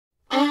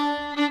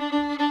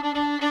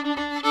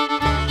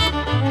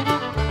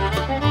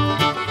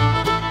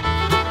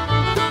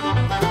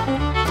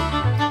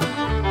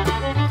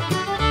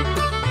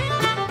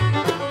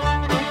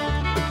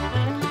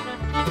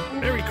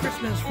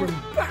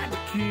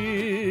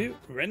BBQ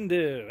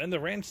Rando and the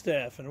ranch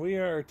staff, and we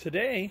are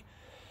today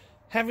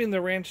having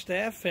the ranch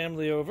staff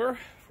family over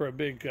for a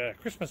big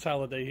Christmas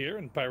holiday here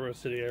in Pyro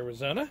City,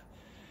 Arizona,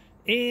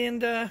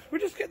 and we're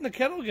just getting the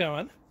kettle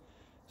going.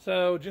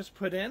 So just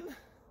put in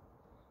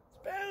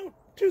about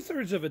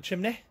 2/3 of a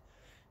chimney,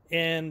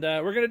 and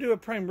we're going to do a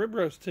prime rib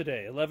roast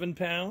today, 11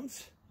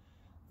 pounds,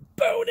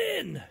 bone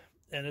in,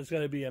 and it's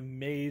going to be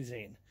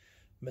amazing.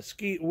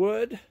 Mesquite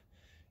wood,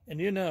 and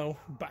you know,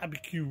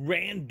 BBQ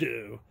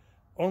Rando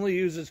only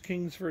uses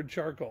Kingsford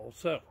Charcoal.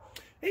 So,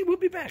 hey, we'll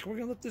be back. We're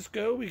going to let this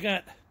go. We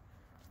got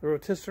the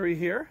rotisserie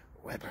here,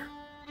 Weber.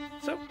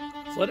 So,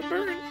 let's let it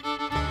burn.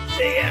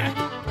 See ya!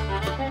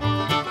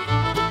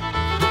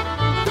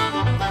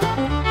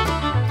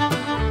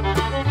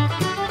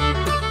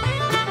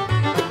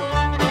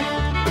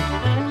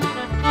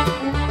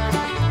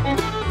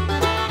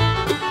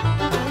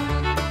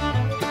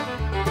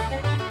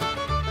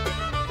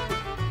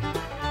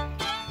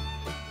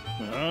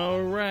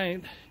 All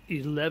right,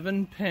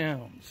 11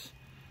 pounds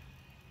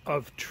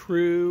of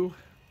true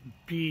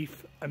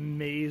beef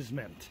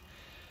amazement.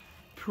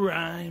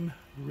 Prime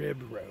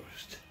rib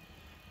roast.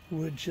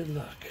 Would you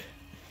look?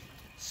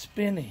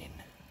 Spinning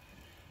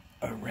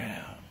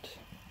around.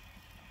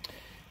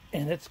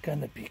 And it's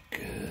gonna be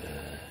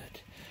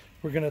good.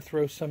 We're gonna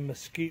throw some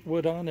mesquite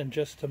wood on in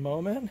just a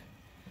moment.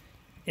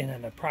 In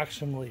an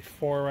approximately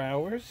 4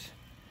 hours,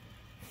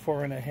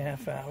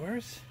 4.5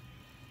 hours,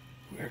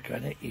 we're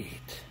gonna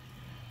eat.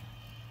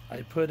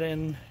 I put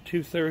in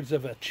 2/3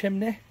 of a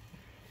chimney,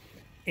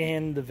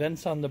 and the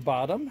vents on the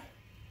bottom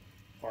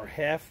are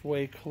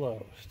halfway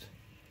closed.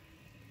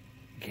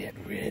 Get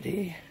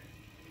ready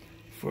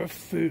for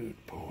food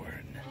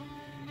porn.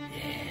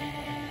 Yeah.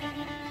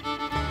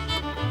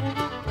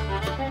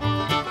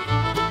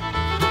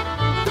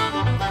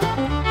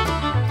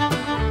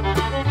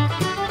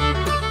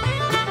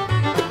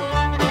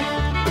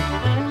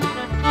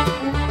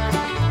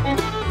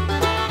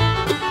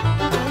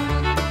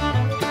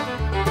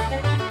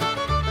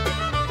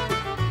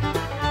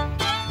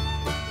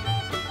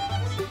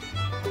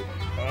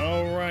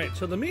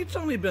 So the meat's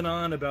only been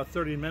on about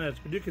 30 minutes,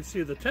 but you can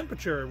see the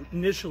temperature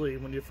initially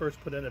when you first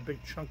put in a big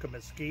chunk of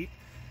mesquite,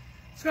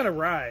 it's going to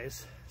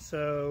rise.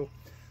 So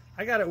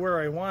I got it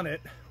where I want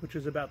it, which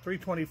is about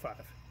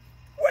 325.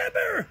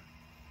 Weber!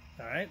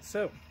 All right,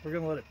 so we're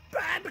going to let it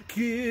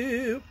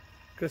barbecue,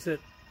 because it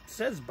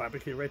says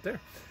barbecue right there.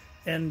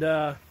 And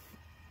we're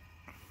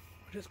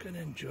just going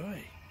to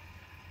enjoy.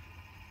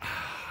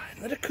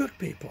 Let it cook,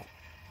 people.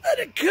 Let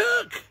it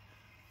cook!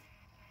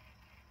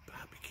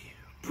 Barbecue.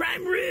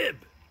 Prime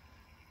rib!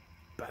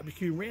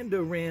 BBQ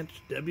Rando Ranch,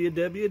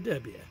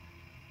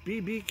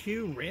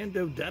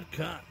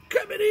 www.bbqrando.com.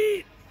 Come and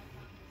eat!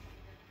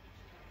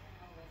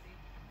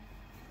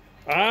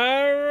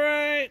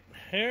 Alright,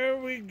 here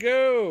we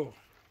go.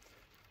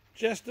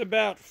 Just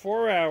about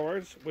 4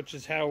 hours, which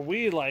is how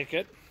we like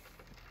it.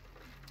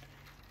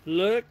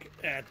 Look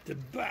at the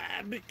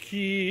barbecue.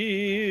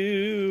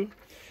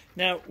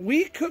 Now,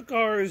 we cook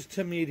ours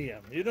to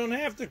medium. You don't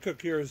have to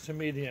cook yours to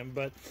medium,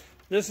 but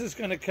this is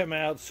going to come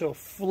out so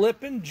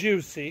flippin'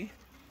 juicy.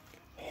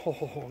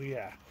 Oh,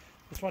 yeah.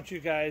 Just want you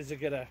guys to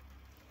get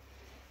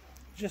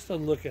just a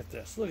look at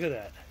this. Look at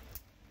that.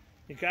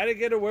 You got to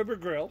get a Weber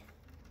grill,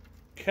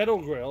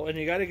 Kettle grill, and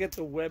you got to get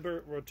the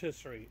Weber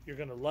Rotisserie. You're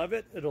going to love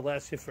it. It'll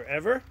last you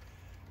forever.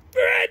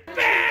 Right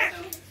back!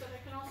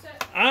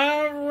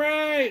 All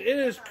right. It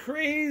is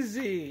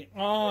crazy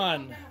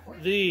on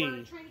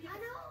the...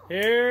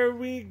 Here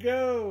we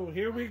go.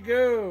 Here we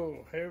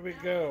go. Here we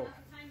go.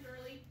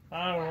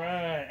 All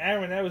right.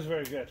 Aaron, that was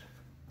very good.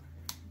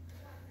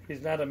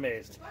 He's not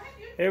amazed.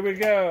 Here we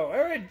go. All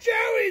right,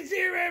 Joey's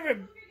here,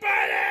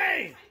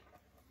 everybody.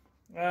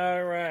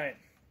 All right.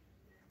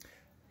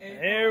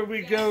 Here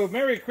we go.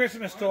 Merry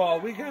Christmas to all.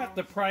 We got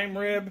the prime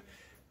rib.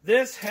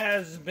 This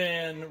has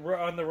been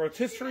on the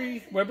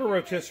rotisserie, Weber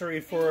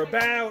Rotisserie, for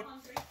about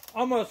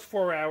almost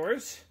 4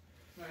 hours.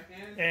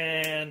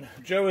 And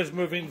Joe is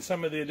moving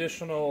some of the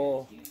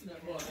additional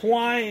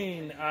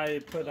twine I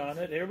put on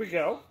it. Here we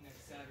go.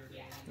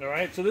 All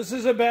right, so this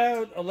is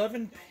about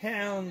 11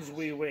 pounds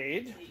we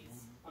weighed.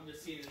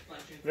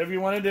 Whatever you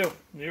want to do,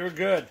 you're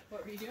good.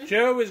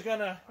 Joe is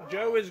gonna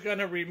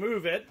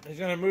remove it. He's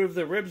gonna move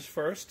the ribs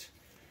first.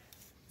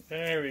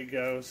 There he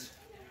goes.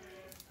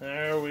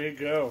 There we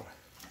go.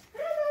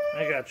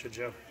 I got you,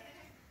 Joe.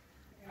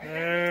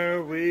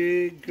 There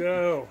we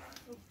go.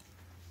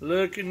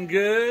 Looking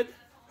good.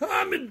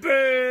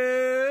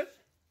 Hummingbird.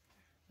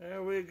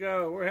 There we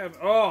go. We're having.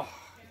 Oh.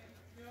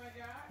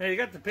 Hey, you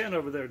got the pan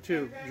over there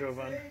too,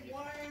 Jovan.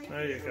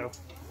 There you go.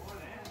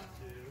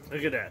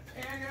 Look at that.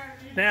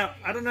 Now,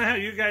 I don't know how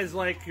you guys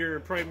like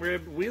your prime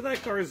rib. We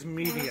like ours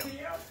medium.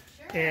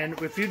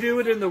 And if you do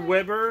it in the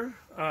Weber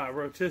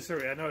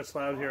Rotisserie, I know it's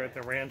loud here at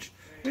the ranch.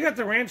 We got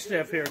the ranch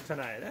staff here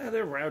tonight.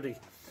 They're rowdy.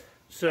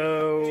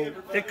 So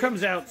it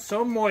comes out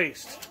so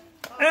moist.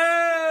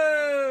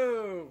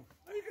 Oh!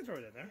 You can throw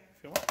it in there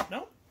if you want.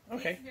 No?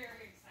 Okay.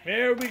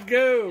 There we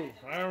go.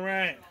 All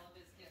right.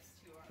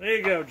 There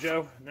you go,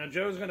 Joe. Now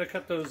Joe's going to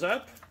cut those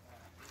up.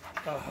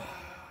 Oh,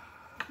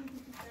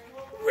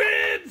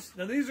 ribs.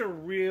 Now these are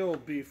real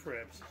beef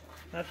ribs,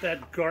 not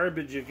that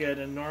garbage you get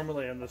in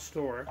normally in the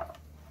store.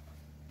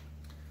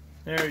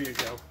 There you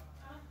go.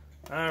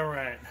 All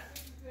right.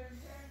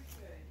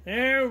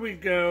 There we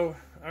go.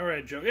 All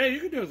right, Joe. Yeah, you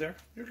can do it there.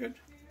 You're good.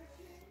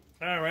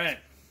 All right.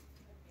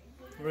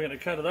 We're going to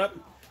cut it up.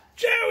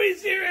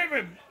 Joey's here,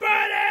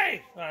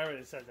 everybody! Oh, I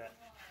already said that.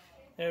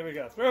 There we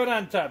go. Throw it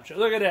on top, Joe.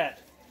 Look at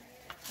that.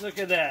 Look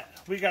at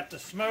that. We got the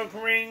smoke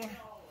ring.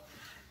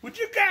 Would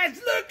you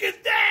guys look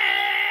at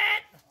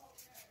that?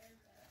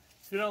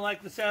 If you don't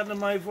like the sound of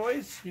my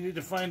voice, you need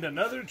to find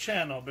another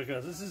channel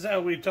because this is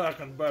how we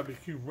talk on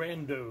BBQ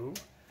Rando.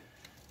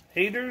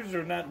 Haters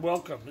are not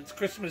welcome. It's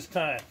Christmas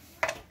time.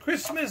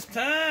 Christmas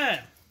time!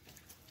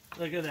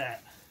 Look at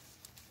that.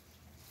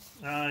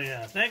 Oh,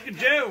 yeah. Thank you,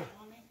 Joe.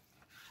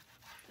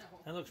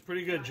 That looks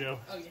pretty good, Joe.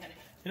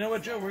 You know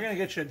what, Joe? We're going to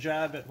get you a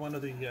job at one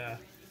of the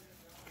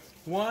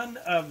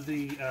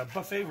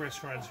buffet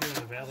restaurants here in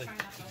the valley.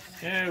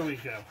 There we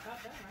go.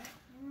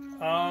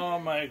 Oh,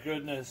 my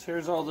goodness.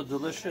 Here's all the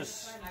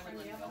delicious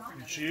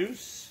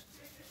juice.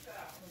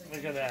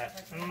 Look at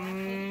that.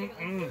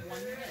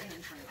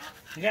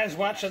 You guys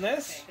watching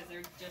this?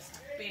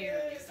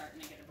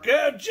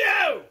 Go,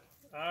 Joe!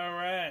 All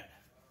right.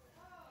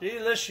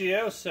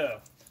 Delicioso.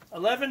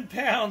 11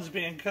 pounds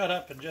being cut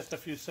up in just a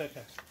few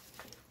seconds.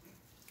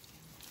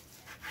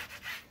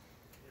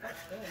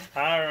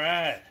 All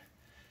right.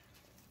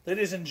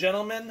 Ladies and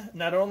gentlemen,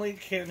 not only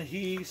can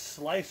he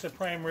slice a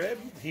prime rib,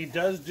 he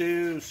does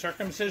do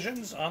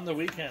circumcisions on the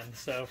weekend.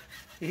 So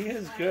he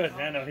is good.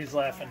 I know he's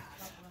laughing.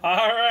 All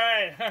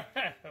right.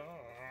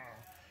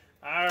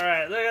 All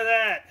right. Look at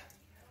that.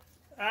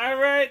 All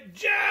right,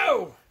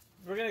 Joe.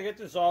 We're going to get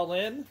this all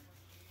in.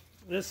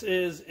 This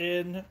is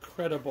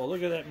incredible.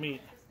 Look at that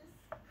meat.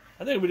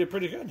 I think we did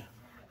pretty good.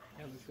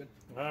 Yeah, that's good.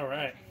 All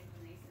right.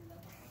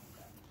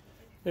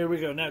 There we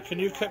go. Now, can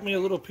you cut me a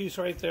little piece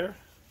right there?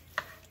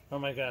 Oh,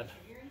 my God.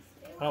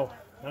 Oh,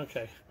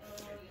 okay.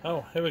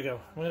 Oh, here we go.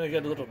 I'm going to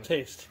get a little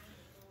taste.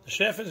 The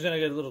chef is going to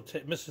get a little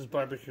taste. Mrs.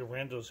 BBQ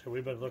Rando's here.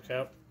 We better look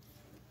out.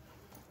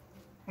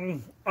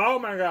 Oh,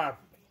 my God.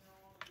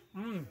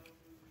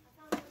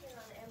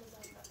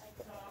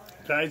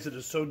 Guys, it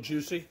is so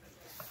juicy.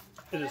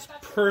 It is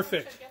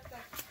perfect.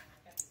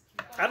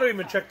 I don't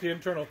even check the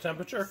internal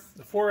temperature.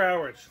 4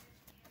 hours.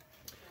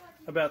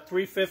 About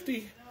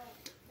 350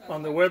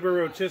 on the Weber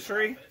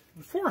Rotisserie.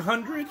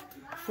 400,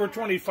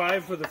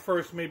 425 for the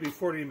first maybe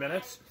 40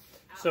 minutes.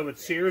 So it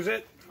sears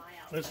it.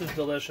 This is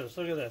delicious.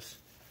 Look at this.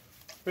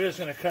 We're just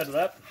going to cut it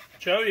up.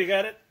 Joe, you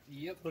got it?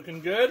 Yep. Looking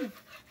good?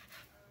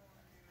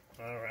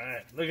 All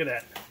right. Look at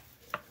that.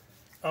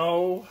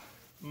 Oh,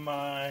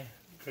 my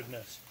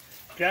goodness.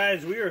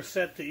 Guys, we are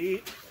set to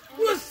eat.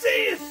 We'll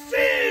see you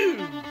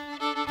soon!